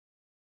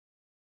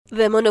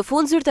Dhe më në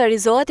fund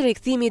zyrtarizohet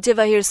rikthimi i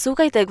Xhevahir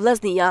Sukaj tek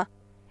Vllaznia.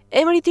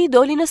 Emri i tij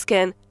doli në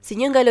sken si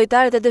një nga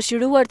lojtarët e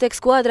dëshiruar tek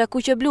skuadra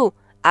Kuqeblu,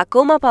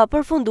 akoma pa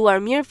përfunduar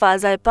mirë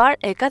faza e parë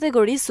e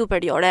kategorisë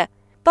superiore.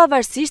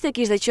 Pavarësisht e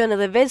kishte qenë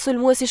edhe vetë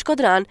sulmuesi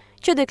shkodran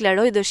që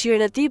deklaroi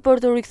dëshirën e tij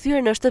për të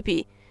rikthyer në shtëpi.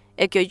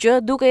 E kjo gjë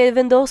duke e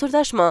vendosur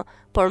tashmë,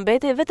 por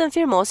mbetej vetëm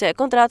firmosja e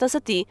kontratës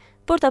së tij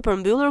për ta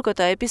përmbyllur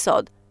këtë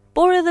episod.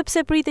 Por edhe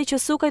pse pritej që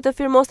Sukaj të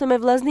firmoste me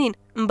Vllaznin,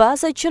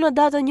 mbase që në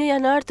datën 1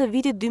 janar të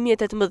vitit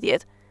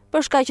 2018,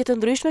 për shkaqe të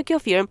ndryshme kjo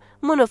firmë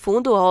më në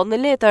fund u hodh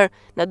në letër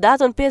në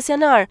datën 5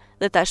 janar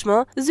dhe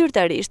tashmë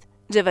zyrtarisht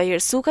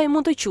Xhevahir Sukaj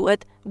mund të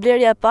quhet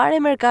blerja e parë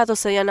e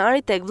merkatos së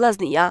janarit tek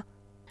Vllaznia.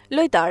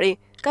 Lojtari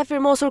ka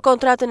firmosur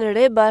kontratën e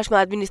re bashkë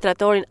me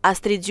administratorin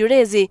Astrid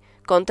Gjyrezi,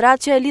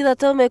 kontratë që e lidh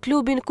atë me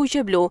klubin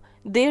Kuqeblu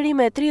deri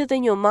me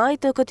 31 maj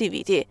të këtij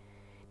viti.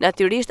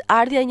 Natyrisht,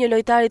 ardhja e një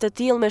lojtari të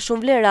tillë me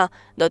shumë vlera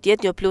do të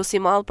jetë një plus i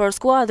madh për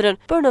skuadrën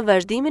për në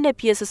vazhdimin e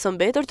pjesës së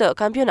mbetur të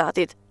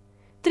kampionatit.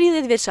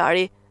 30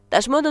 vjeçari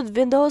tashmë do të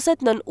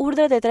vendoset nën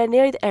urdhrat e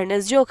trajnerit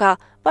Ernest Gjoka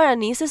para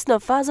nisjes në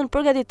fazën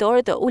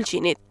përgatitore të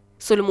Ulqinit.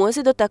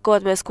 Sulmuesi do të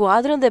takohet me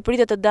skuadrën dhe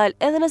pritet të dalë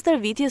edhe në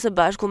stërvitje së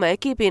bashku me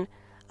ekipin.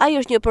 Ai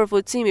është një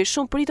përfulësim i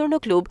shumë pritur në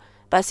klub,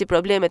 pasi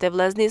problemet e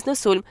Vllaznisë në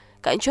sulm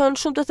kanë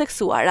qenë shumë të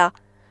theksuara.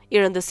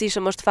 I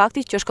rëndësishëm është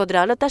fakti që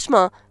shkodranët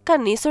tashmë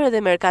kanë nisur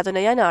edhe merkaton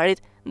e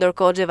janarit,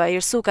 ndërkohë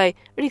Xhevahir Sukaj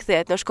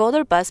rikthehet në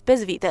Shkodër pas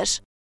 5 vitesh.